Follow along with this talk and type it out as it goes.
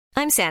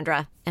I'm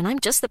Sandra, and I'm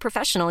just the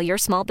professional your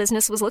small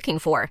business was looking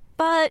for.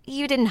 But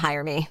you didn't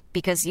hire me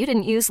because you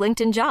didn't use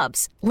LinkedIn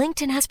Jobs.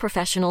 LinkedIn has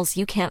professionals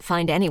you can't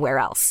find anywhere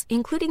else,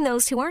 including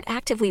those who aren't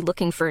actively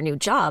looking for a new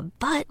job,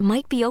 but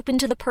might be open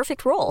to the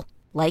perfect role,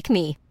 like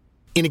me.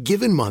 In a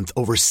given month,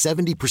 over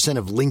 70%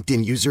 of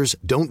LinkedIn users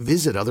don't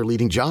visit other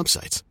leading job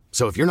sites.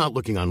 So if you're not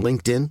looking on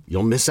LinkedIn,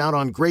 you'll miss out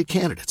on great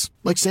candidates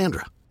like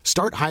Sandra.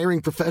 Start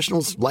hiring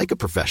professionals like a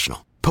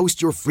professional.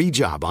 Post your free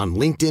job on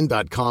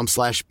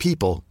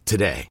linkedin.com/people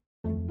today.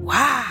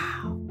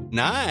 Wow.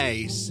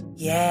 Nice.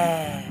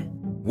 Yeah.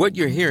 What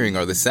you're hearing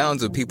are the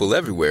sounds of people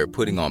everywhere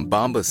putting on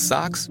Bombas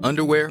socks,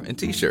 underwear, and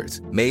T-shirts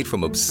made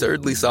from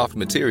absurdly soft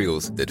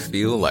materials that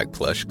feel like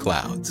plush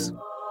clouds.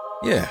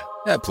 Yeah,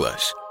 that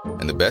plush.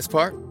 And the best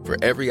part?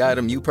 For every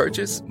item you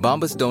purchase,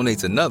 Bombas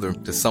donates another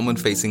to someone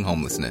facing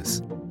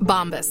homelessness.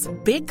 Bombas.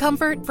 Big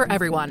comfort for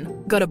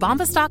everyone. Go to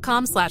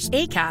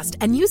bombas.com/ACAST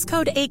and use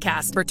code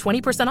ACAST for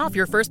 20% off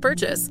your first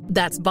purchase.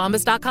 That's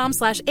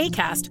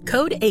bombas.com/ACAST.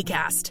 Code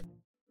ACAST.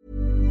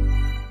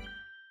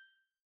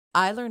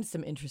 I learned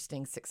some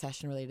interesting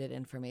Succession-related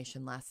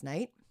information last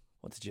night.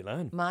 What did you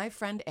learn? My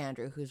friend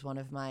Andrew, who's one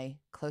of my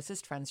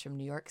closest friends from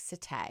New York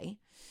City,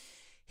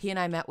 he and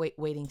I met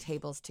waiting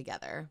tables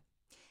together.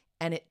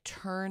 And it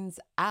turns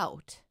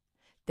out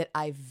that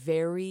I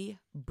very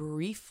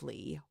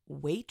briefly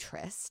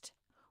waitressed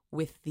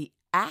with the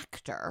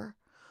actor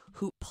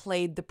who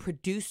played the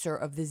producer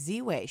of the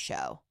Z-Way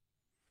show.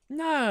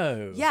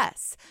 No.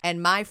 Yes.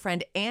 And my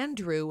friend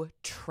Andrew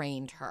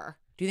trained her.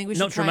 Do you think we should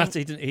Not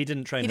dramatic. He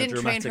didn't train her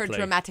dramatically. He didn't train her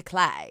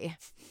dramatically,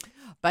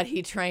 but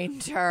he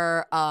trained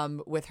her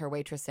with her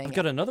waitressing. I've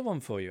got another one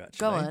for you, actually.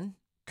 Go on.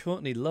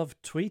 Courtney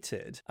Love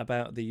tweeted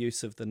about the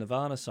use of the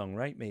Nirvana song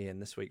Rape Me in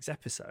this week's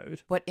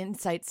episode. What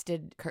insights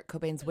did Kurt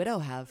Cobain's widow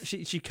have?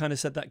 She kind of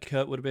said that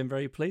Kurt would have been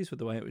very pleased with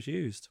the way it was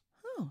used.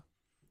 Oh.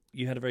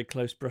 You had a very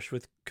close brush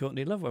with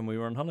Courtney Love when we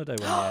were on holiday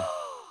one year.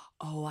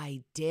 Oh,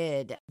 I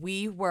did.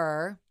 We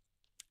were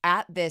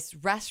at this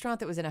restaurant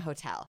that was in a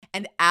hotel.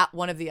 And at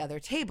one of the other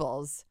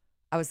tables,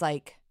 I was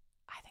like,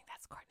 I think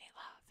that's Courtney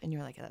Love. And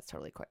you're like, yeah, that's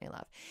totally Courtney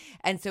Love.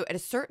 And so at a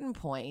certain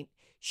point,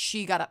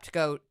 she got up to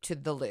go to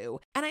the loo.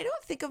 And I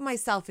don't think of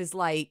myself as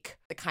like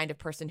the kind of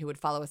person who would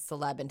follow a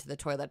celeb into the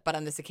toilet. But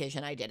on this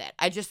occasion, I did it.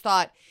 I just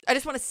thought, I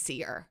just want to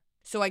see her.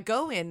 So I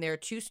go in, there are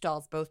two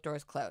stalls, both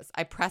doors closed.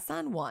 I press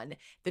on one,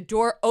 the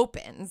door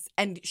opens,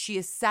 and she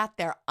is sat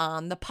there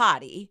on the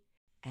potty.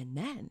 And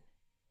then,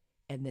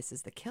 and this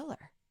is the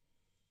killer,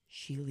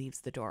 she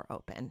leaves the door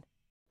open.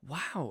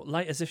 Wow,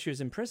 like as if she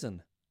was in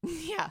prison.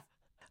 Yeah.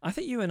 I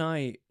think you and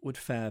I would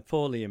fare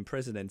poorly in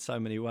prison in so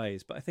many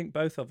ways, but I think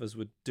both of us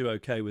would do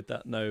okay with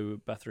that no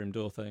bathroom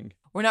door thing.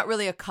 We're not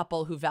really a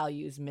couple who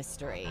values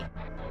mystery.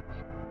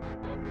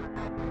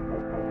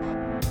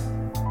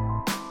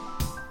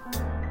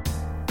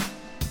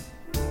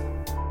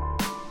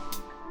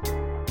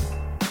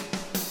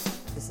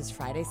 This is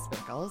Friday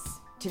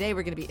Sprinkles. Today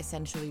we're going to be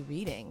essentially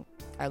reading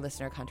our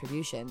listener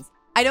contributions.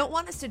 I don't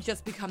want us to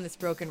just become this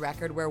broken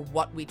record where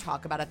what we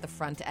talk about at the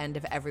front end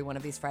of every one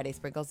of these Friday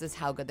Sprinkles is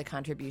how good the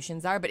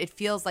contributions are, but it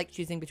feels like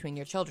choosing between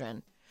your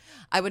children.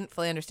 I wouldn't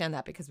fully understand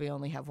that because we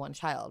only have one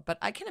child, but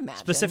I can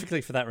imagine.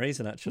 Specifically for that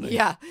reason, actually.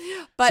 Yeah.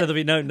 But so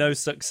there'll be no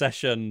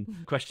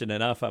succession question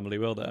in our family,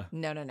 will there?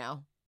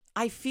 No.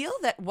 I feel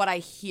that what I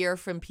hear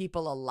from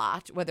people a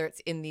lot, whether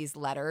it's in these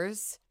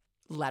letters,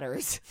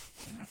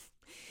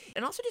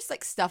 and also just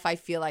like stuff I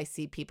feel I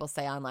see people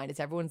say online is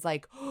everyone's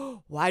like,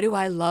 oh, why do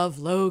I love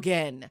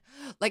Logan?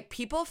 Like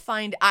people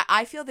find,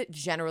 I feel that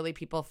generally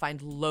people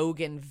find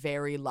Logan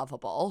very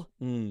lovable.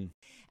 Mm.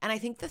 And I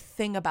think the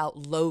thing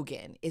about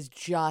Logan is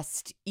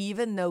just,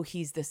 even though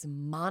he's this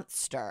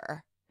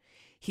monster,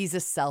 he's a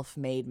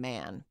self-made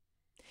man.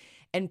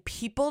 And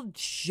people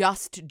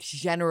just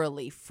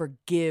generally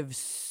forgive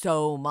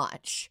so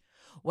much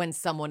when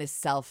someone is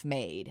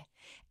self-made.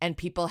 And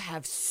people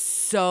have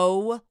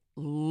so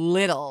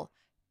little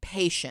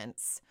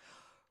patience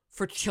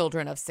for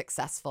children of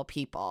successful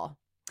people.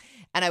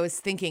 And I was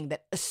thinking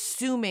that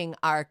assuming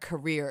our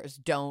careers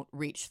don't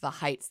reach the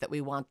heights that we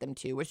want them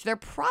to, which they're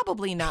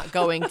probably not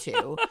going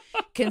to,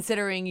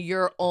 considering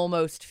you're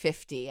almost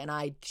 50 and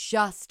I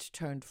just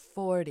turned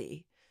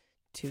 40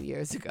 2.5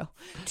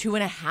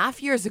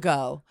 years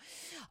ago,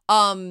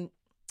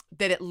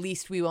 that at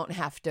least we won't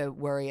have to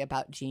worry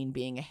about Gene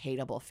being a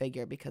hateable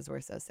figure because we're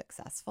so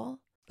successful.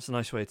 It's a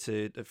nice way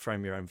to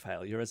frame your own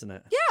failure, isn't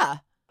it? Yeah.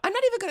 I'm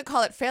not even going to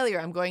call it failure.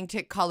 I'm going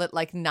to call it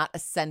like not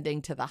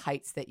ascending to the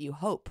heights that you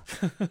hope.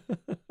 I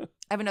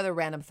have another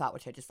random thought,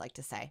 which I just like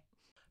to say.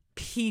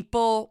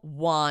 People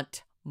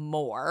want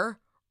more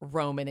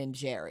Roman and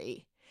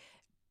Jerry.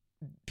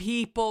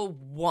 People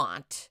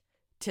want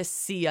to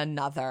see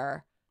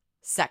another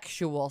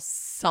sexual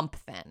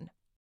something.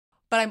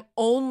 But I'm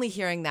only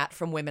hearing that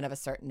from women of a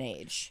certain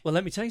age. Well,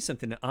 let me tell you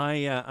something.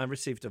 I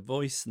received a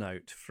voice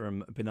note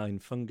from Benign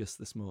Fungus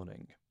this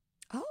morning.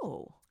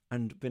 Oh.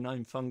 And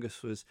Benign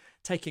Fungus was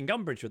taking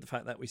umbrage with the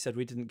fact that we said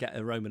we didn't get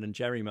a Roman and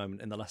Jerry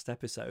moment in the last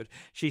episode.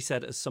 She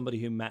said, as somebody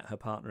who met her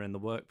partner in the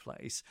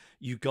workplace,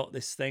 you got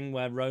this thing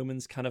where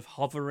Roman's kind of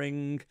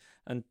hovering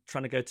and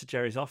trying to go to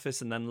Jerry's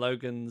office, and then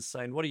Logan's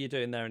saying, what are you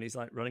doing there? And he's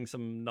like running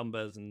some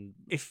numbers. And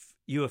if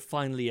you are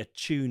finally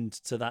attuned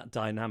to that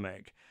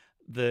dynamic,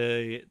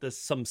 there's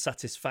some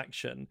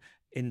satisfaction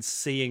in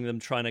seeing them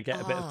trying to get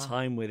a bit of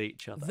time with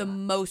each other. The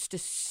most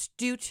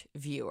astute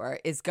viewer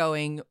is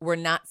going, we're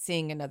not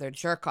seeing another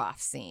jerk-off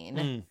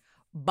scene,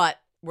 but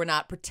we're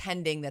not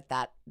pretending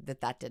that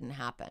didn't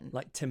happen.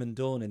 Like Tim and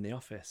Dawn in The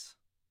Office.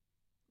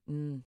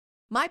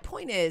 My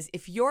point is,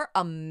 if you're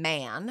a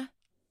man,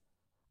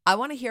 I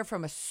want to hear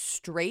from a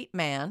straight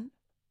man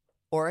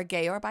or a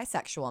gay or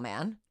bisexual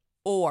man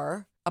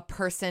or a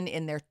person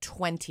in their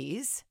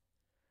 20s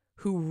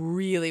who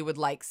really would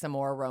like some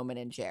more Roman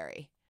and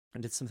Jerry.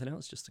 And did something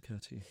else just occur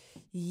to you?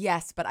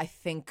 Yes, but I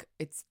think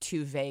it's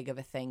too vague of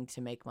a thing to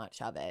make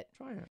much of it.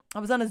 Try it. I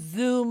was on a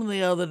Zoom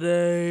the other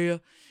day,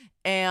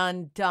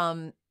 and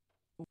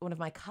one of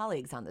my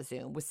colleagues on the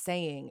Zoom was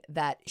saying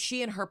that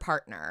she and her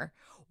partner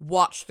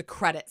watch the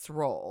credits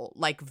roll.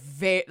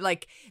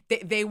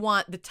 They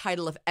want the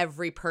title of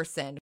every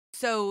person.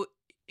 So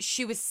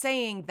she was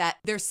saying that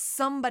there's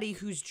somebody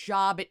whose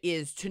job it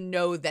is to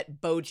know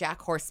that BoJack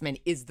Horseman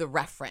is the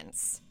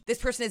reference. This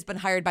person has been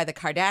hired by the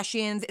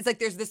Kardashians. It's like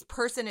there's this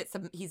person,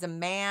 he's a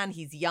man,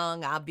 he's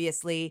young,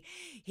 obviously,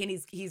 and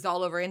he's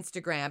all over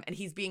Instagram, and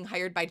he's being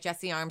hired by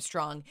Jesse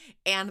Armstrong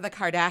and the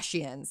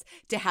Kardashians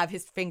to have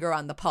his finger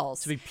on the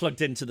pulse. To be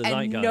plugged into the and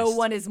zeitgeist. No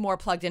one is more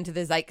plugged into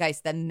the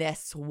zeitgeist than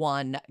this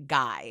one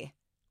guy.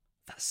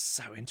 That's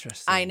so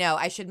interesting. I know.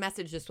 I should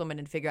message this woman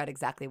and figure out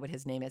exactly what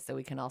his name is so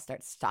we can all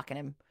start stalking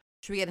him.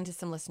 Should we get into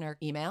some listener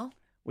email?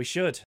 We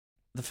should.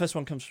 The first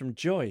one comes from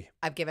Joy.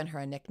 I've given her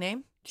a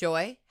nickname.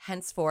 Joy,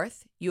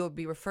 henceforth, you will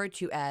be referred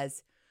to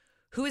as,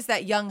 who is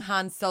that young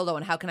Han Solo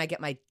and how can I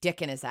get my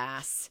dick in his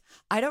ass?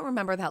 I don't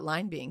remember that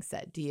line being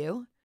said. Do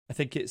you? I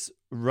think it's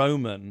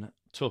Roman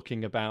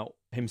talking about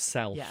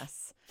himself.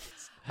 Yes.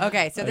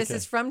 Okay, so this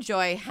is from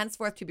Joy,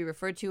 henceforth to be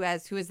referred to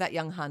as, who is that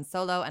young Han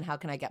Solo and how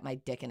can I get my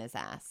dick in his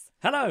ass?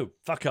 Hello,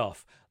 fuck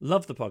off.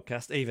 Love the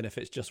podcast, even if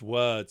it's just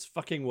words.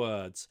 Fucking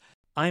words.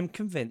 I'm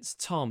convinced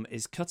Tom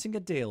is cutting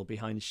a deal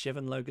behind Shiv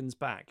and Logan's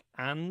back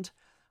and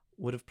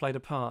would have played a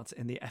part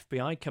in the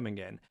FBI coming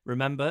in.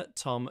 Remember,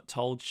 Tom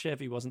told Shiv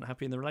he wasn't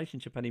happy in the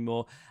relationship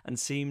anymore and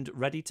seemed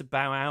ready to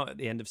bow out at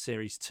the end of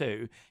Series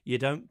 2. You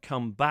don't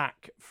come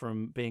back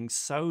from being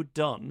so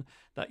done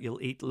that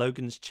you'll eat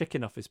Logan's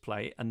chicken off his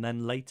plate and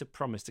then later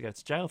promise to go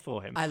to jail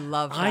for him. I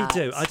love that.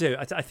 I do.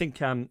 I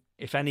think,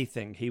 if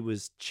anything, he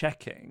was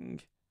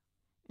checking...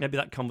 Maybe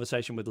that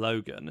conversation with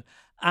Logan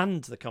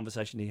and the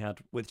conversation he had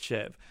with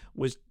Shiv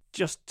was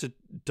just to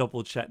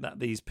double check that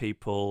these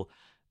people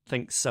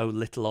think so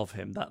little of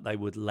him that they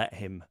would let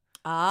him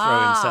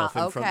throw himself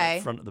in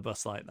front of the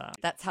bus like that.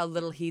 That's how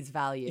little he's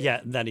valued.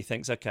 Yeah, and then he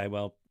thinks, okay,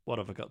 well, what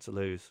have I got to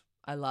lose?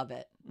 I love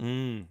it.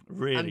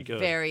 Really good.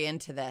 I'm very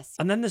into this.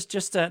 And then there's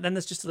just a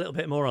little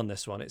bit more on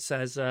this one. It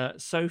says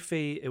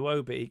Sophie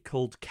Iwobi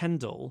called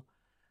Kendall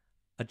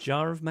a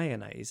jar of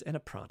mayonnaise in a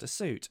Prada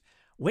suit.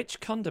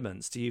 Which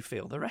condiments do you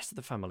feel the rest of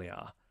the family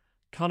are?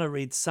 Connor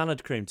reads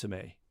salad cream to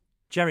me.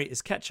 Jerry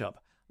is ketchup,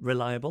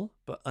 reliable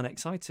but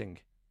unexciting.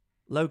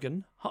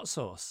 Logan, hot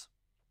sauce.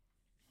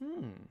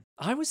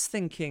 I was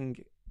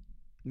thinking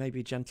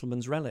maybe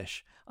gentleman's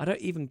relish. I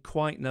don't even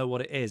quite know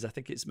what it is. I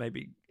think it's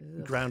maybe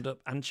ground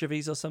up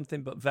anchovies or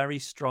something, but very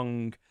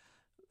strong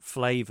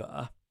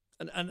flavour.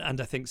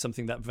 And I think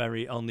something that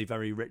only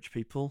very rich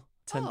people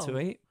tend to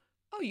eat.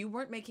 Oh, you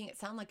weren't making it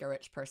sound like a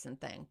rich person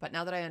thing. But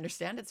now that I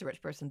understand it's a rich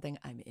person thing,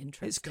 I'm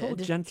interested. It's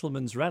called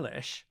gentleman's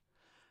relish.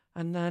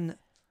 And then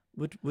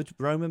would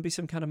Roman be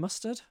some kind of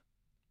mustard?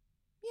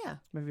 Yeah.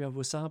 Maybe a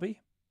wasabi?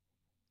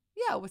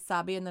 Yeah,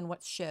 wasabi. And then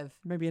what's Shiv?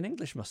 Maybe an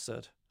English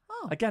mustard.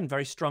 Oh. Again,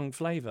 very strong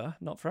flavour.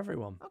 Not for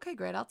everyone. Okay,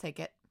 great. I'll take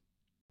it.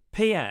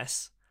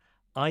 P.S.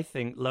 I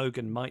think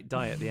Logan might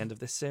die at the end of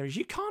this series.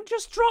 You can't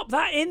just drop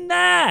that in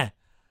there.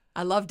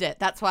 I loved it.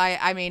 That's why,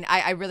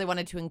 I really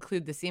wanted to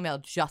include this email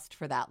just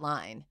for that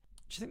line.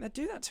 Do you think they'd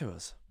do that to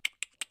us?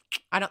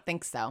 I don't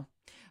think so.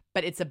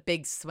 But it's a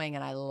big swing,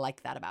 and I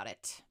like that about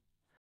it.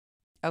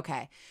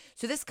 Okay,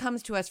 so this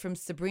comes to us from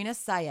Sabrina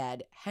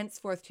Syed,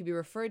 henceforth to be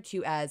referred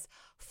to as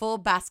Full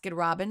Basket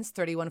Robbins,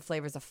 31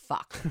 Flavors of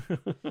Fuck.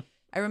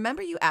 I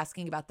remember you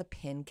asking about the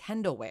pin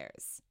Kendall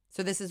wears.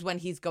 So this is when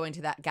he's going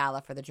to that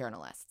gala for the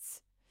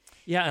journalists.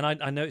 Yeah,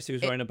 and I noticed he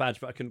was wearing a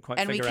badge, but I couldn't quite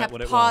figure out what it was. And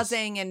we kept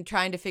pausing and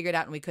trying to figure it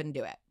out, and we couldn't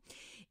do it.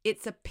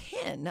 It's a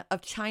pin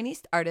of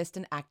Chinese artist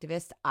and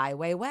activist Ai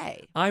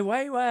Weiwei. Ai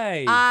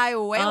Weiwei. Ai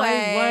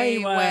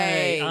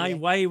Weiwei. Ai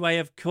Weiwei,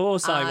 of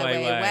course, Ai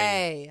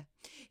Weiwei.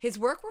 His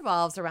work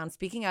revolves around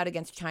speaking out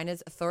against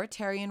China's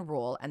authoritarian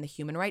rule and the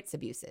human rights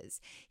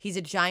abuses. He's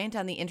a giant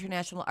on the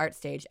international art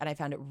stage, and I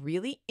found it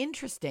really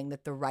interesting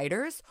that the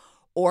writers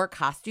or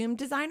costume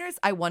designers,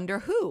 I wonder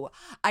who.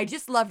 I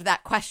just loved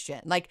that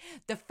question. Like,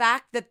 the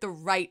fact that the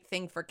right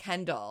thing for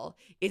Kendall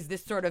is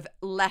this sort of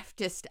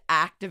leftist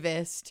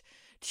activist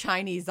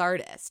Chinese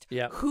artist.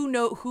 Yeah.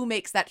 Who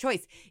makes that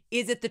choice?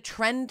 Is it the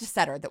trend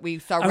setter that we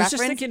saw I was referenced?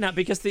 just thinking that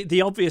because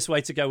the obvious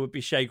way to go would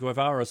be Che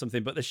Guevara or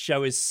something, but the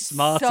show is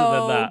smarter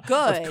So than that.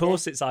 good. Of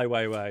course it's Ai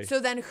Weiwei. So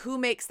then who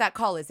makes that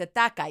call? Is it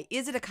that guy?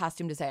 Is it a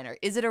costume designer?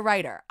 Is it a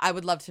writer? I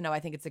would love to know. I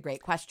think it's a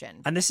great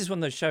question. And this is one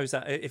of those shows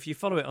that if you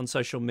follow it on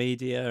social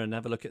media and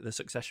have a look at the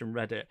Succession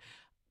Reddit,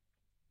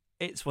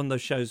 it's one of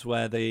those shows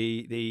where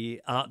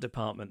the art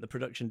department, the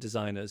production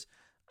designers,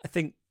 I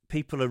think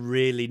people are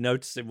really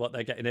noticing what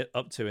they're getting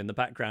up to in the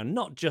background,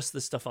 not just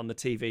the stuff on the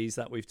TVs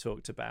that we've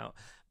talked about,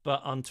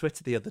 but on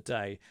Twitter the other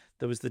day,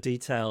 there was the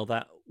detail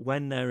that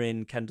when they're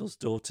in Kendall's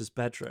daughter's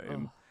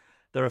bedroom,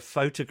 there are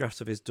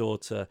photographs of his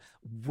daughter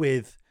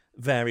with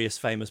various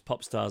famous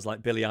pop stars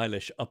like Billie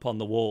Eilish up on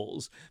the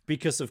walls,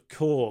 because of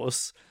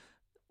course,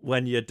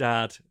 when your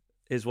dad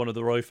is one of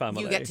the Roy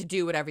family, You get to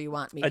do whatever you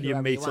want. and you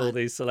meet all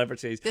these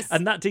celebrities.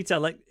 And that detail,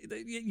 like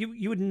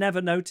you would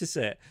never notice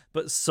it,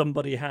 but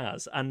somebody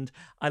has. And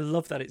I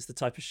love that it's the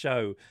type of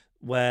show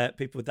where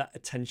people with that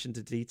attention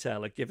to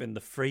detail are given the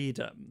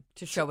freedom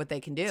to show what they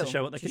can do. To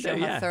show what they can show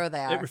do, how yeah. thorough they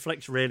are. It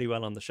reflects really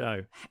well on the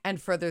show.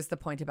 And furthers the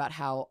point about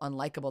how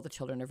unlikable the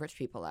children of rich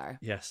people are.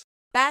 Yes.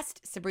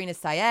 Best, Sabrina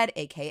Syed,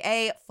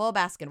 a.k.a. Full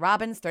Baskin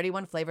Robbins,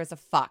 31 Flavors of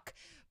Fuck.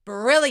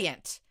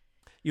 Brilliant.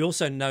 You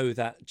also know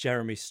that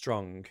Jeremy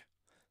Strong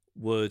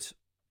would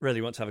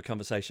really want to have a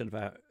conversation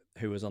about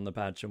who was on the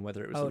badge and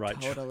whether it was the right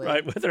totally.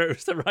 whether it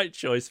was the right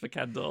choice for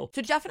Kendall.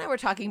 So Jeff and I were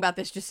talking about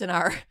this just in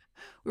our,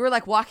 we were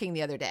like walking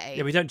the other day.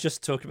 Yeah, we don't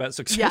just talk about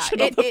Succession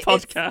Yeah, on the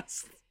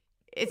podcast.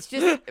 It's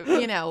just,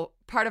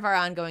 part of our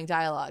ongoing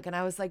dialogue. And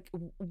I was like,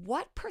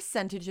 what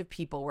percentage of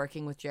people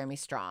working with Jeremy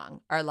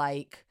Strong are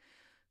like,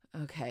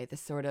 okay,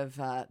 this sort of,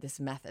 this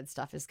method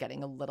stuff is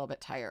getting a little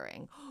bit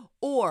tiring?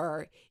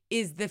 Or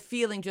is the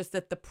feeling just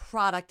that the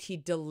product he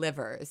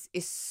delivers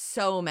is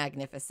so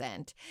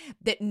magnificent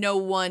that no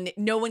one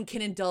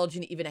can indulge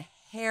in even a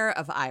hair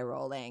of eye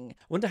rolling?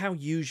 Wonder how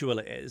usual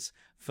it is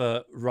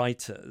for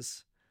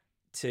writers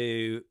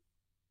to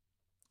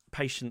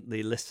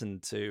patiently listen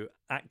to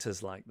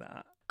actors like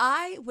that.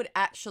 I would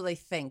actually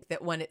think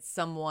that when it's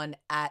someone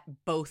at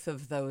both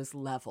of those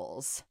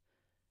levels,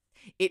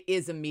 it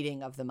is a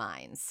meeting of the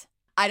minds.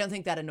 I don't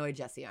think that annoyed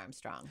Jesse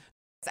Armstrong.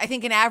 I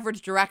think an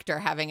average director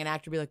having an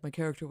actor be like, my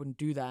character wouldn't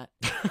do that.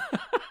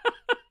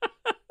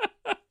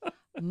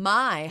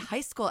 My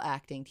high school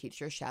acting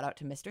teacher, shout out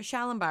to Mr.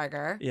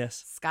 Schallenbarger.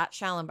 Yes. Scott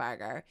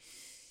Schallenbarger.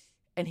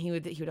 And he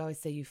would always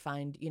say, you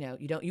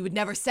would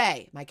never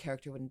say, my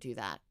character wouldn't do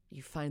that.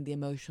 You find the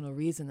emotional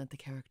reason that the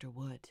character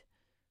would.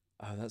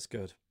 Oh, that's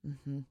good.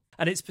 Mm-hmm.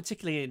 And it's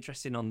particularly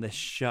interesting on this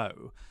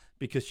show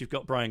because you've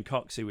got Brian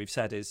Cox, who we've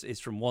said is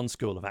from one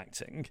school of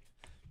acting,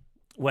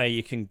 where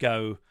you can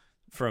go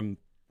from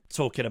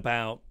talking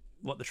about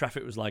what the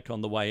traffic was like on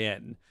the way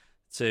in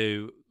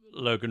to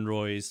Logan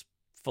Roy's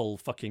full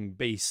fucking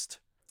beast.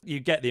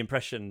 You get the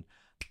impression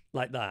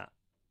like that.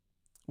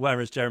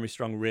 Whereas Jeremy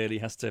Strong really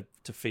has to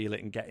feel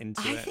it and get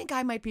into it. I think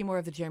I might be more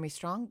of the Jeremy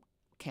Strong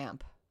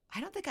camp. I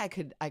don't think I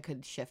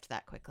could shift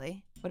that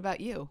quickly. What about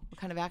you? What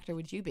kind of actor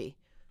would you be?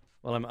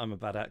 Well, I'm a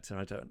bad actor.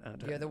 I don't.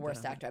 You're the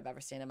worst actor I've ever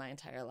seen in my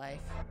entire life.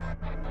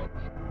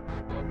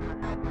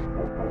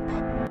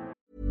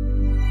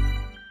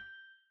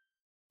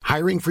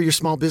 Hiring for your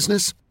small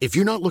business? If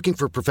you're not looking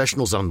for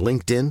professionals on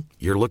LinkedIn,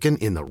 you're looking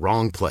in the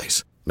wrong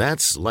place.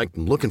 That's like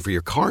looking for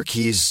your car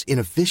keys in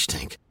a fish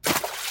tank.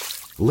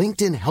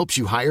 LinkedIn helps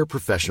you hire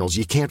professionals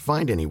you can't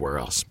find anywhere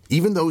else,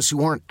 even those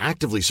who aren't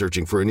actively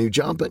searching for a new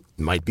job but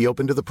might be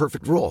open to the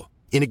perfect role.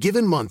 In a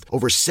given month,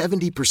 over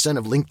 70%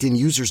 of LinkedIn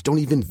users don't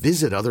even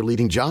visit other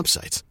leading job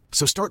sites.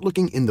 So start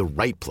looking in the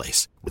right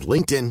place. With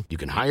LinkedIn, you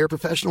can hire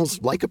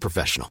professionals like a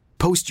professional.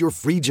 Post your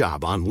free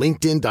job on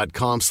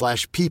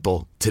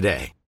linkedin.com/people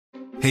today.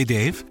 Hey,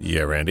 Dave.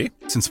 Yeah, Randy.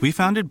 Since we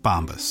founded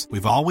Bombas,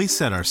 we've always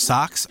said our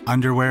socks,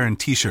 underwear, and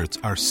T-shirts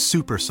are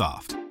super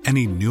soft.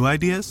 Any new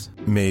ideas?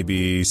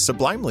 Maybe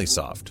sublimely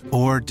soft.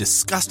 Or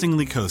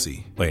disgustingly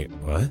cozy. Wait,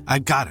 what? I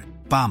got it.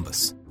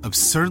 Bombas.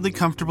 Absurdly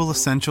comfortable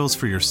essentials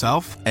for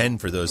yourself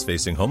and for those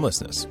facing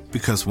homelessness.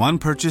 Because one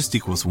purchased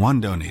equals one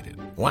donated.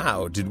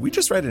 Wow, did we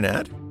just write an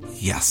ad?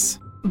 Yes.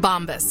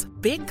 Bombas.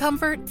 Big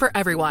comfort for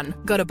everyone.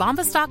 Go to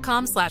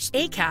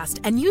bombas.com/ACAST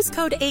and use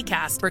code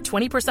ACAST for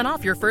 20%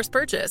 off your first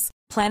purchase.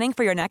 Planning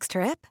for your next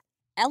trip?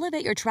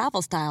 Elevate your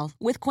travel style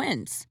with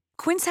Quince.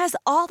 Quince has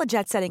all the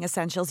jet-setting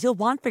essentials you'll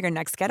want for your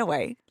next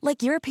getaway,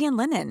 like European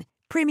linen,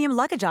 premium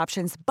luggage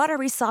options,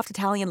 buttery soft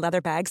Italian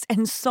leather bags,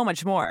 and so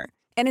much more.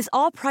 And is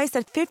all priced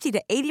at 50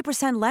 to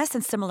 80% less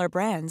than similar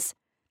brands.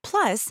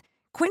 Plus,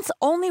 Quince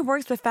only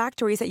works with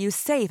factories that use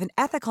safe and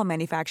ethical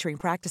manufacturing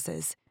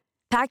practices.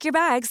 Pack your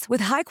bags with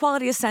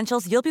high-quality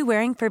essentials you'll be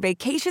wearing for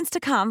vacations to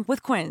come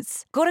with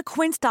Quince. Go to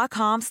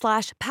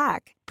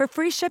quince.com/pack for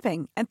free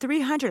shipping and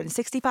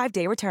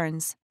 365-day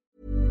returns.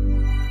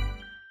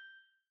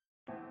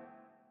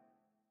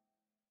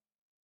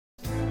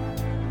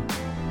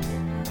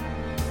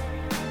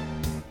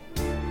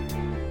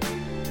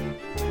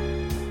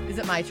 Is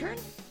it my turn?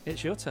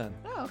 It's your turn.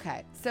 Oh,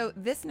 okay. So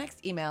this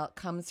next email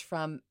comes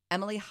from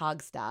Emily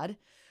Hogstad,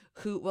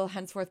 who will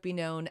henceforth be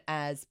known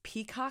as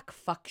Peacock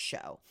Fuck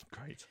Show.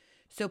 Great.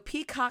 So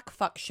Peacock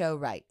Fuck Show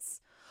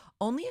writes,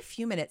 only a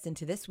few minutes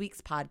into this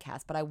week's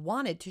podcast, but I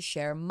wanted to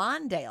share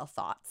Mondale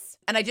thoughts.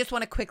 And I just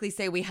want to quickly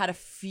say we had a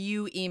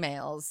few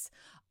emails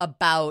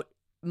about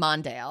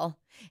Mondale,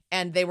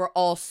 and they were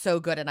all so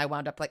good, and I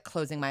wound up like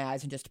closing my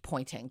eyes and just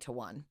pointing to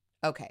one.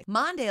 Okay.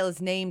 Mondale is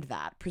named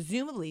that,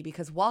 presumably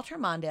because Walter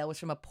Mondale was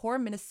from a poor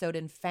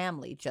Minnesotan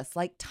family, just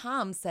like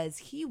Tom says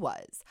he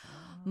was.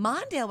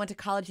 Mondale went to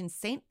college in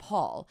St.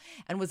 Paul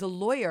and was a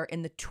lawyer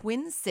in the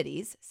Twin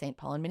Cities, St.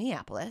 Paul and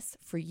Minneapolis,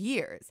 for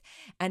years.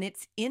 And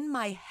it's in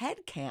my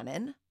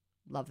headcanon,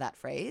 love that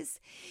phrase,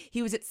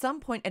 he was at some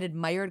point an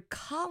admired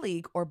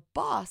colleague or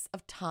boss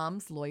of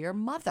Tom's lawyer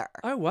mother.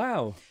 Oh,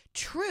 wow.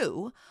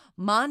 True,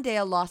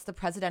 Mondale lost the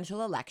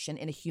presidential election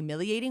in a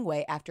humiliating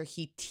way after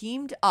he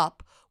teamed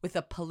up with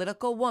a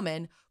political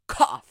woman,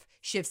 cough,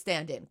 Shiv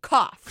stand-in,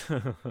 cough.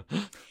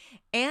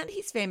 And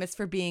he's famous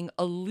for being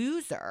a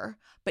loser,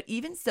 but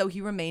even so, he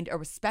remained a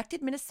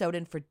respected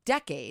Minnesotan for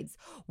decades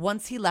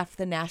once he left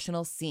the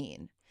national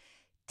scene.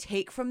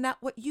 Take from that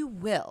what you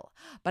will,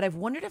 but I've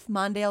wondered if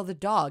Mondale the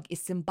dog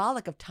is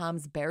symbolic of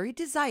Tom's buried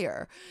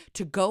desire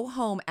to go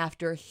home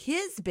after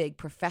his big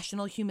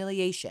professional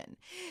humiliation,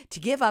 to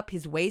give up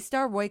his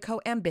Waystar Royco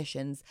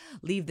ambitions,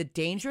 leave the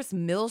dangerous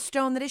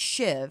millstone that is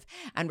Shiv,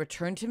 and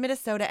return to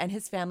Minnesota and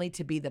his family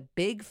to be the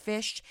big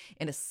fish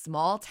in a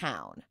small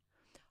town.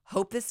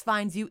 Hope this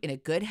finds you in a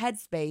good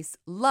headspace.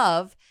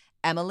 Love,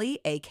 Emily,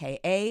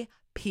 a.k.a.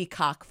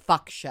 Peacock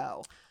Fuck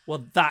Show.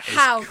 Well, that is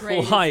How great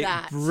is quite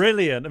that?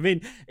 Brilliant. I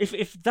mean,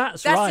 if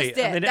that's right, just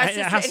it. I mean, That's it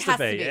just has it. It to has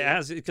be. to be. It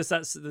has,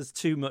 because there's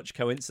too much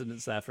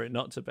coincidence there for it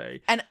not to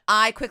be. And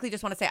I quickly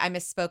just want to say I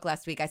misspoke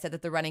last week. I said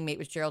that the running mate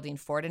was Geraldine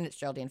Ford, and it's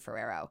Geraldine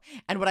Ferrero.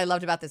 And what I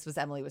loved about this was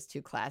Emily was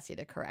too classy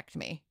to correct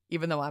me,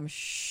 even though I'm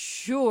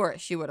sure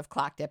she would have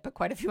clocked it. But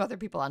quite a few other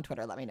people on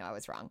Twitter let me know I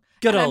was wrong.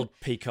 Good And old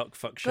Peacock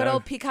Fuck Show. Good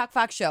old Peacock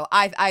Fuck Show.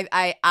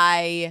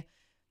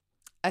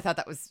 I thought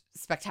that was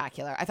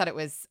spectacular. I thought it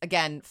was,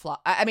 again,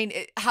 I mean,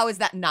 how is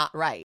that not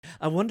right?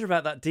 I wonder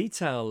about that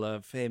detail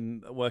of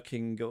him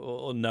working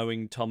or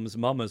knowing Tom's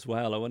mum as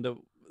well. I wonder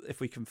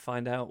if we can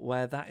find out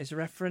where that is a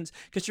reference.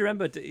 Because you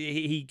remember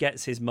he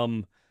gets his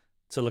mum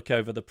to look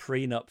over the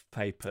prenup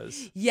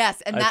papers.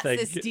 Yes, and that's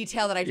this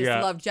detail that I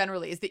just love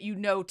generally, is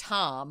that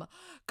Tom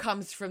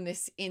comes from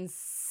this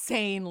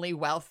insanely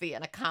wealthy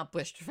and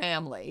accomplished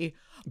family.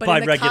 But by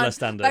regular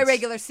standards. By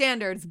regular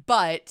standards,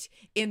 but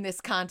in this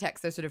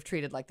context, they're sort of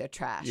treated like they're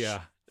trash.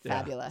 Yeah.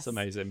 Fabulous. It's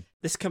amazing.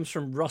 This comes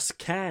from Ross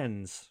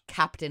Cairns.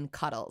 Captain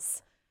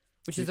Cuddles,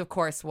 which is, of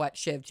course, what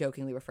Shiv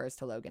jokingly refers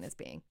to Logan as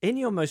being. In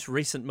your most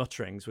recent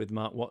mutterings with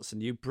Mark Watson,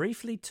 you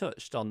briefly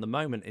touched on the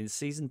moment in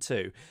season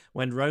 2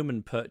 when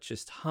Roman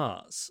purchased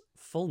Hearts,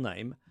 full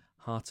name,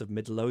 Heart of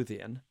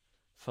Midlothian.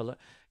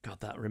 God,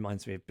 that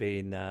reminds me of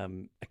being a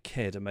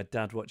kid and my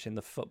dad watching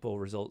the football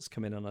results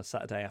come in on a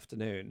Saturday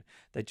afternoon.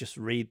 They just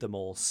read them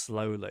all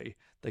slowly.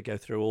 They go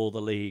through all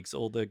the leagues,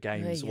 all the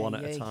games, one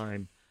at a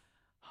time.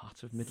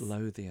 Heart of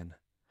Midlothian.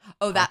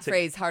 Oh, that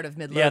phrase, Heart of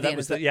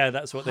Midlothian. Yeah,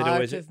 that's what they'd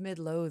always. Heart of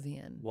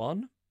Midlothian.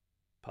 1,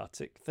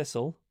 Partick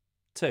Thistle.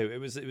 2, it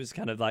was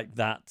kind of like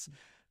that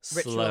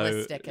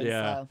ritualistic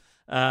slow,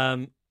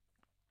 and slow.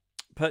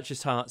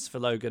 Purchased Hearts for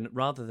Logan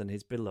rather than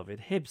his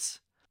beloved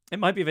Hibs. It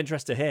might be of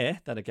interest to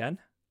hear, then again,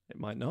 it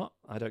might not.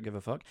 I don't give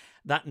a fuck.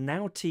 That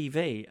Now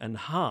TV and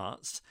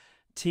Hearts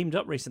teamed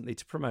up recently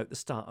to promote the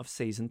start of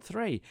season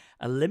 3.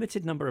 A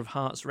limited number of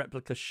Hearts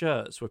replica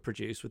shirts were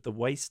produced with the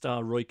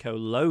Waystar Royco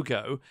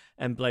logo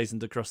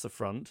emblazoned across the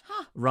front,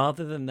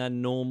 rather than their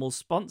normal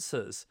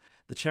sponsors,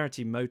 the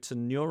charity Motor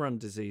Neuron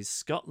Disease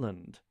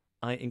Scotland.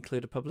 I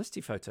include a publicity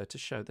photo to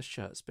show the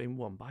shirts being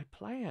worn by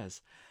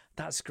players.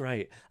 That's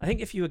great. I think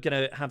if you were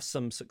going to have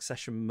some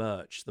Succession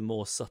merch, the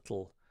more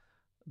subtle,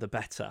 the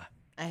better.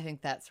 I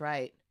think that's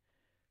right.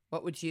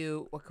 What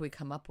could we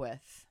come up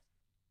with?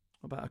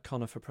 What about a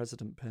Connor for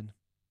President pin?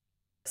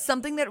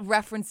 Something that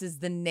references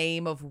the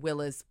name of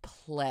Willa's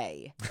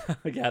play.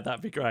 Yeah,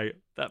 that'd be great.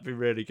 That'd be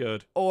really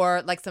good.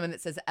 Or like something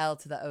that says L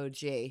to the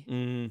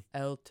OG.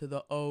 L to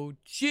the OG.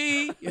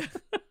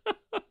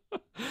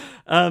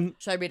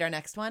 Shall I read our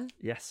next one?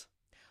 Yes.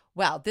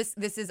 Well, this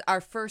is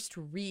our first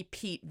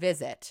repeat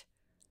visit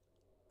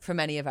from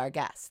any of our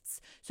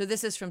guests. So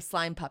this is from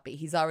Slime Puppy.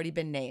 He's already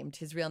been named.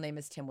 His real name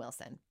is Tim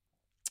Wilson.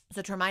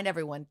 So to remind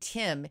everyone,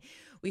 Tim,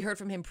 we heard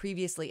from him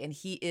previously, and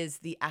he is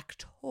the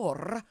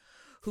actor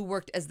who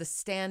worked as the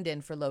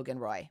stand-in for Logan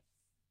Roy.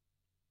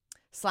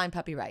 Slime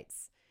Puppy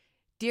writes,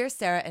 Dear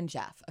Sarah and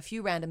Jeff, a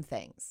few random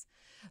things.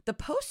 The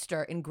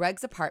poster in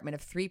Greg's apartment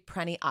of 3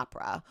 Penny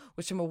Opera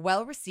was from a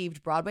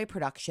well-received Broadway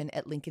production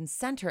at Lincoln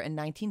Center in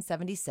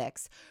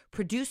 1976,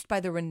 produced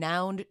by the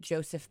renowned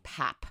Joseph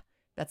Papp.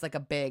 That's like a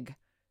big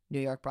New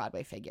York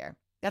Broadway figure.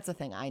 That's a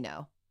thing I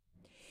know.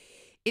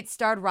 It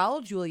starred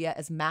Raul Julia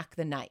as Mac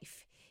the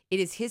Knife. It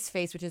is his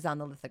face which is on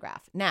the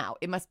lithograph. Now,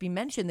 it must be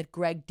mentioned that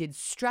Greg did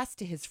stress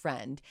to his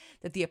friend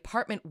that the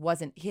apartment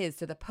wasn't his,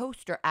 so the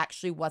poster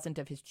actually wasn't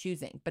of his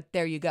choosing. But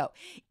there you go.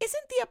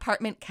 Isn't the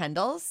apartment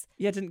Kendall's?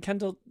 Yeah, didn't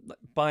Kendall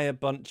buy a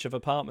bunch of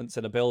apartments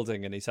in a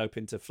building and he's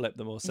hoping to flip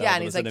them or sell them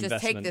and he's as like, an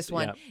just take investment. this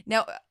one. Yeah.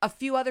 Now, a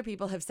few other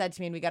people have said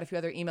to me, and we got a few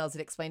other emails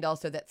that explained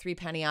also that Three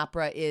Penny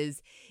Opera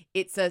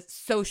it's a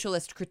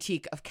socialist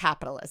critique of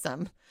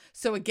capitalism.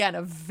 So again,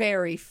 a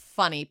very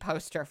funny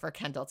poster for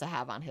Kendall to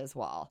have on his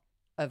wall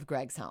of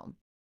Greg's home.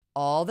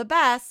 All the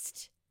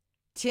best,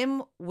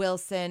 Tim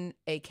Wilson,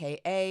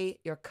 a.k.a.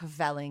 your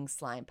cavelling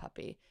slime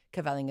puppy.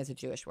 Cavelling is a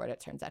Jewish word.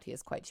 It turns out he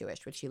is quite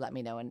Jewish, which he let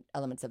me know in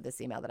elements of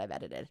this email that I've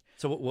edited.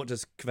 So what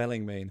does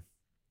cavelling mean?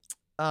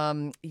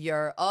 I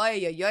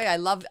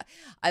love,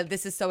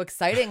 this is so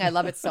exciting. I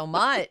love it so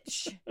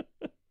much.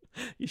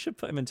 You should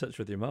put him in touch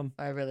with your mum.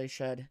 I really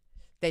should.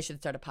 They should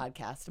start a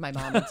podcast, my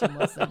mom and Tim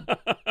Wilson.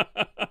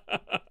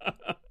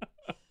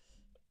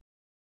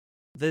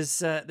 There's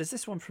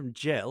this one from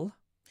Jill.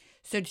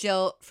 So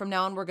Jill, from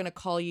now on, we're going to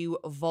call you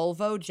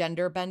Volvo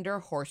Gender Bender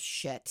Horse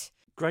Shit.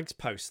 Greg's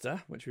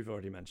poster, which we've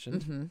already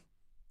mentioned. Mm-hmm.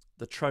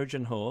 The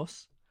Trojan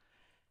horse.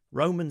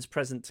 Roman's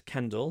present to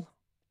Kendall.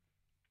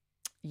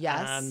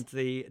 Yes. And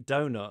the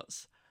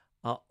donuts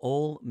are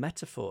all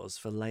metaphors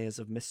for layers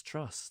of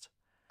mistrust.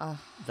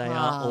 They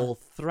are all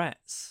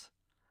threats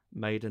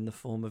made in the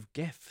form of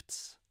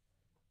gifts.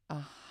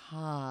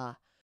 And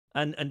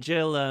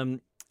Jill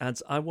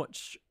adds, I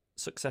watch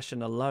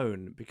Succession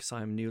alone because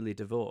I am newly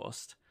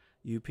divorced.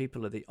 You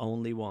people are the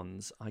only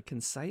ones I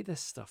can say this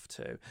stuff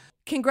to.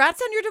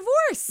 Congrats on your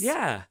divorce.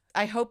 Yeah.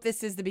 I hope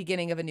this is the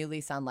beginning of a new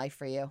lease on life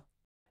for you.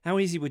 How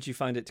easy would you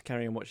find it to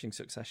carry on watching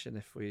Succession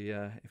if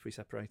we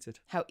separated?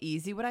 How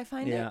easy would I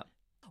find it? Yeah.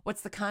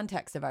 What's the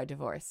context of our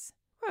divorce?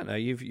 I don't know.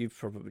 You've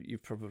probably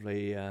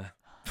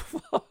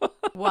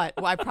What?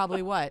 Why?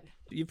 Probably what?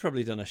 You've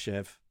probably done a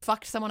shiv.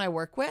 Fucked someone I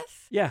work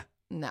with? Yeah.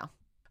 No.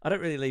 I don't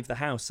really leave the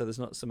house, so there's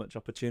not so much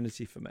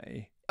opportunity for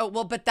me. Oh,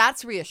 well, but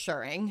that's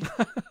reassuring.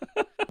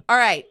 All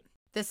right.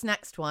 This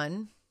next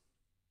one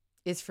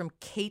is from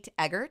Kate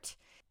Eggert,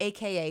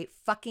 a.k.a.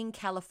 fucking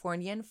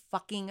Californian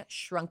fucking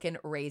shrunken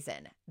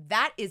raisin.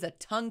 That is a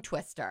tongue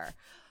twister.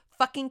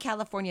 Fucking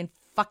Californian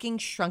fucking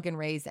shrunken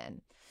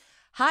raisin.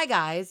 Hi,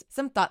 guys.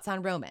 Some thoughts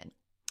on Roman.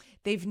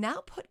 They've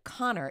now put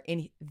Connor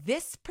in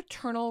this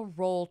paternal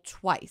role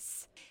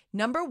twice.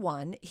 Number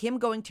one, him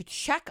going to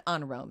check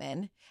on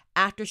Roman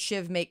after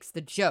Shiv makes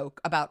the joke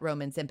about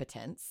Roman's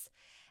impotence.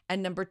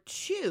 And number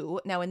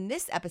two, now in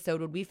this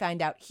episode, we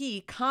find out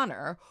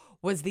Connor,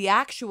 was the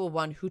actual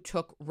one who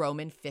took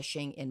Roman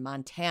fishing in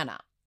Montana.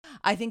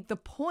 I think the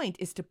point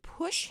is to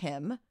push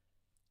him,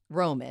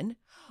 Roman,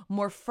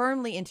 more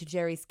firmly into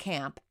Jerry's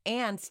camp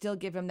and still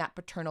give him that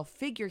paternal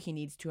figure he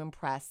needs to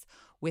impress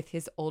with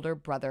his older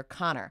brother,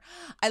 Connor.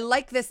 I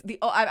like this.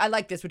 I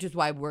like this, which is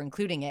why we're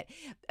including it.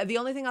 The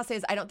only thing I'll say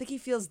is I don't think he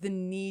feels the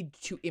need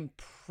to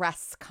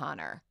impress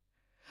Connor,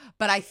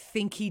 but I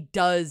think he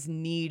does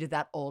need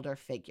that older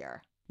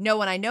figure. No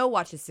one I know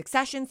watches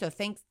Succession, so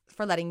thanks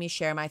for letting me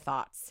share my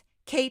thoughts.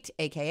 Kate,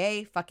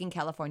 a.k.a. fucking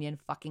Californian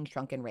fucking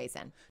shrunken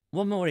raisin.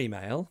 One more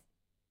email.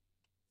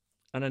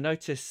 And I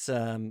notice,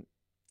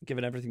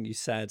 given everything you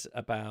said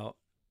about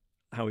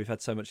how we've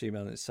had so much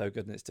email and it's so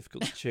good and it's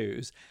difficult to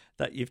choose,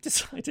 that you've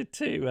decided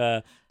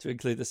to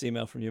include this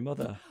email from your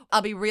mother.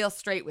 I'll be real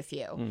straight with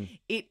you.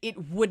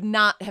 It would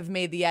not have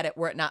made the edit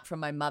were it not from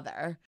my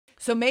mother.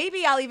 So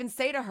maybe I'll even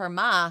say to her,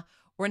 Ma,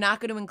 we're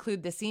not going to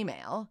include this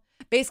email.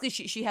 Basically,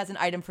 she has an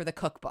item for the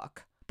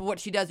cookbook. But what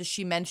she does is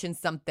she mentions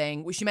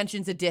something. She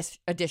mentions a dish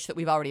that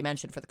we've already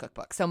mentioned for the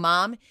cookbook. So,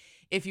 Mom,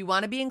 if you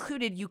want to be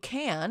included, you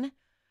can,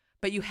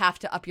 but you have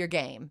to up your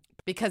game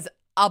because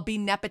I'll be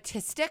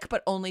nepotistic,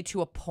 but only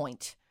to a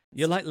point.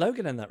 You're like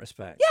Logan in that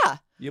respect. Yeah.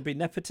 You'll be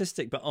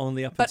nepotistic, but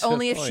only up but until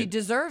only a if point. she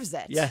deserves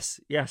it. Yes.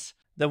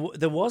 There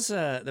was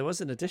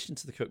an addition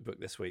to the cookbook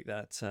this week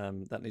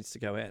that needs to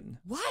go in.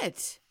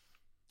 What?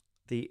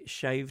 The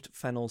shaved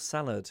fennel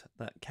salad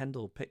that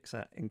Kendall picks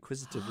at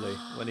inquisitively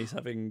when he's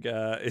having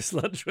his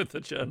lunch with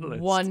the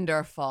journalist.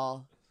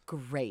 Wonderful.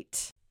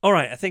 Great. All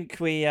right, I think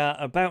we are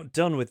about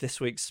done with this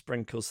week's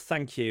Sprinkles.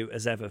 Thank you,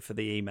 as ever, for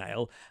the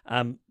email.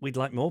 We'd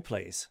like more,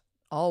 please.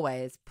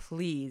 Always,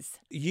 please.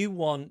 You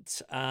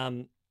want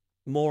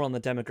more on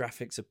the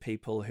demographics of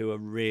people who are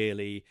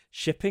really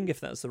shipping, if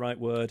that's the right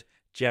word,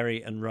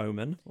 Jerry and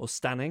Roman, or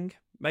stanning.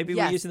 Maybe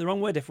Yes. we're using the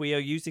wrong word. If we are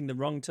using the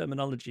wrong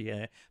terminology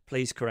here,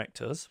 please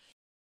correct us.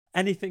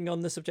 Anything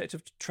on the subject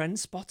of trend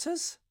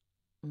spotters?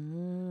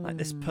 Like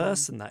this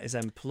person that is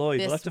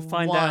employed. We'll have to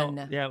find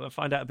out. Yeah, we'll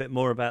find out a bit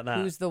more about that.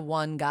 Who's the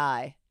one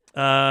guy?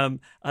 I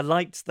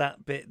liked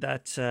that bit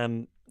that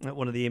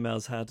one of the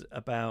emails had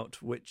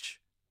about which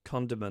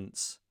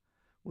condiments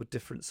would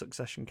different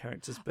Succession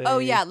characters be. Oh,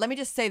 yeah. Let me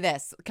just say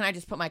this. Can I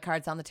just put my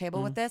cards on the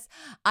table with this?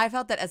 I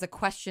felt that as a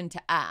question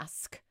to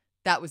ask,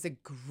 that was a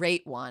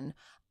great one.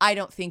 I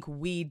don't think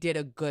we did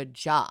a good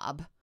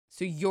job.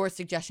 So your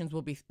suggestions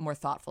will be more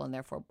thoughtful and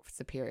therefore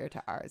superior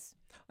to ours.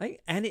 I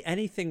think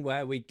anything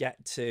where we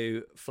get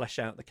to flesh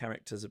out the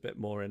characters a bit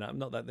more in it,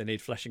 not that they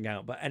need fleshing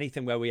out, but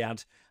anything where we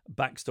add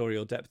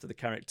backstory or depth to the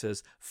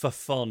characters for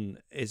fun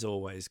is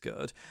always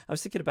good. I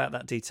was thinking about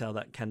that detail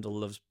that Kendall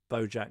loves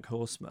BoJack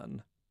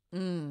Horseman.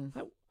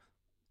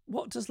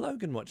 what does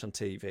Logan watch on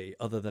TV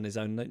other than his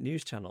own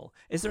news channel?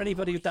 Is there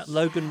anybody that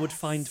Logan would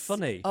find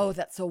funny? Oh,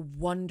 that's a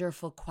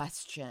wonderful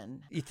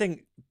question. You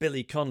think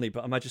Billy Connolly,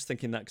 but am I just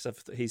thinking that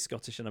because he's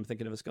Scottish and I'm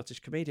thinking of a Scottish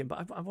comedian?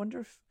 But I wonder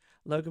if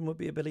Logan would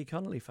be a Billy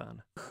Connolly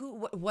fan.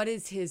 What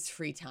is his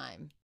free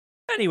time?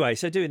 Anyway,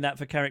 so doing that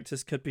for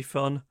characters could be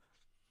fun.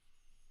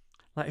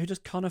 Like, who does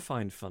Connor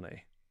find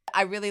funny?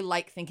 I really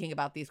like thinking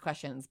about these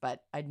questions,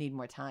 but I'd need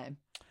more time.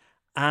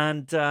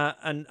 And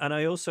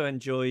I also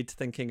enjoyed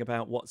thinking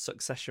about what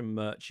Succession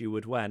merch you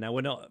would wear. Now,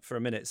 we're not for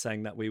a minute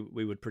saying that we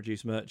would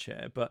produce merch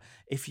here, but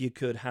if you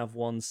could have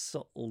one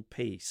subtle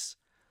piece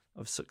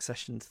of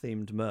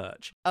Succession-themed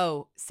merch.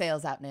 Oh,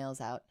 sales out,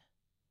 nails out.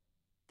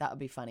 That would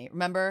be funny.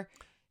 Remember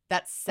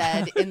that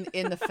said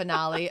in the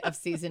finale of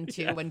season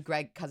 2 when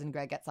cousin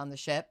Greg gets on the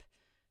ship?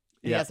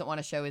 He doesn't want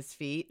to show his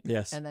feet.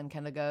 Yes. And then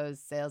kind of goes,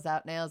 sales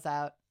out, nails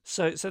out.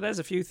 So there's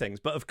a few things,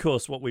 but of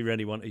course what we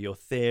really want are your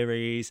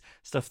theories,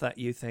 stuff that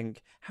you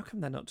think, how come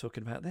they're not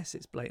talking about this?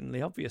 It's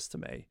blatantly obvious to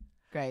me.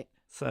 Great.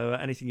 So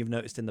anything you've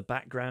noticed in the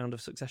background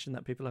of Succession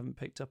that people haven't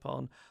picked up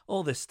on,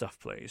 all this stuff,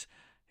 please.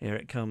 Here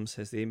it comes.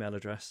 Here's the email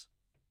address.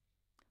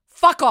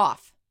 Fuck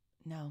off.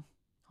 No,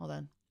 hold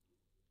on.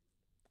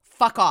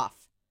 Fuck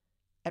off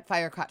at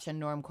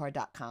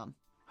firecrotchandnormcore.com.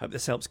 Hope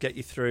this helps get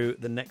you through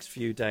the next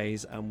few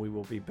days, and we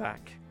will be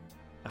back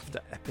after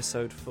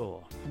episode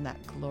 4. On that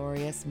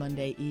glorious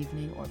Monday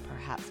evening, or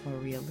perhaps more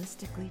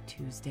realistically,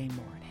 Tuesday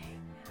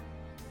morning.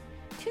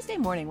 Tuesday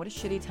morning, what a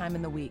shitty time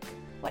in the week.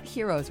 What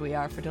heroes we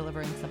are for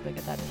delivering something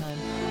at that time.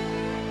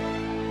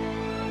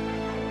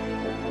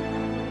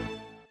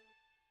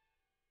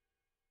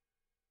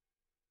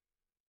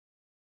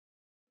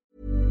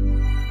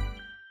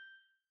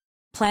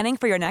 Planning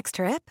for your next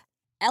trip?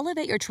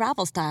 Elevate your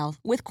travel style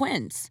with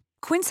Quince.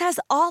 Quince has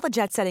all the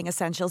jet-setting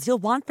essentials you'll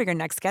want for your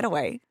next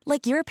getaway,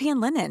 like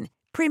European linen,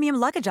 premium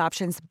luggage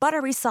options,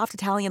 buttery soft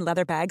Italian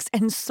leather bags,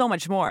 and so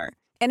much more.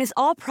 And is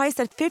all priced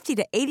at 50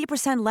 to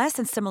 80% less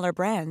than similar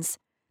brands.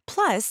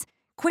 Plus,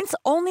 Quince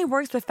only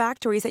works with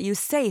factories that use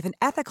safe and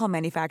ethical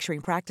manufacturing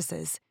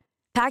practices.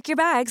 Pack your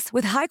bags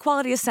with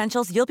high-quality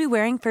essentials you'll be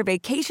wearing for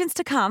vacations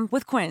to come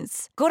with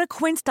Quince. Go to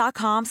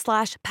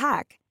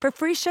quince.com/pack for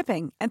free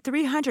shipping and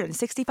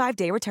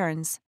 365-day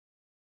returns.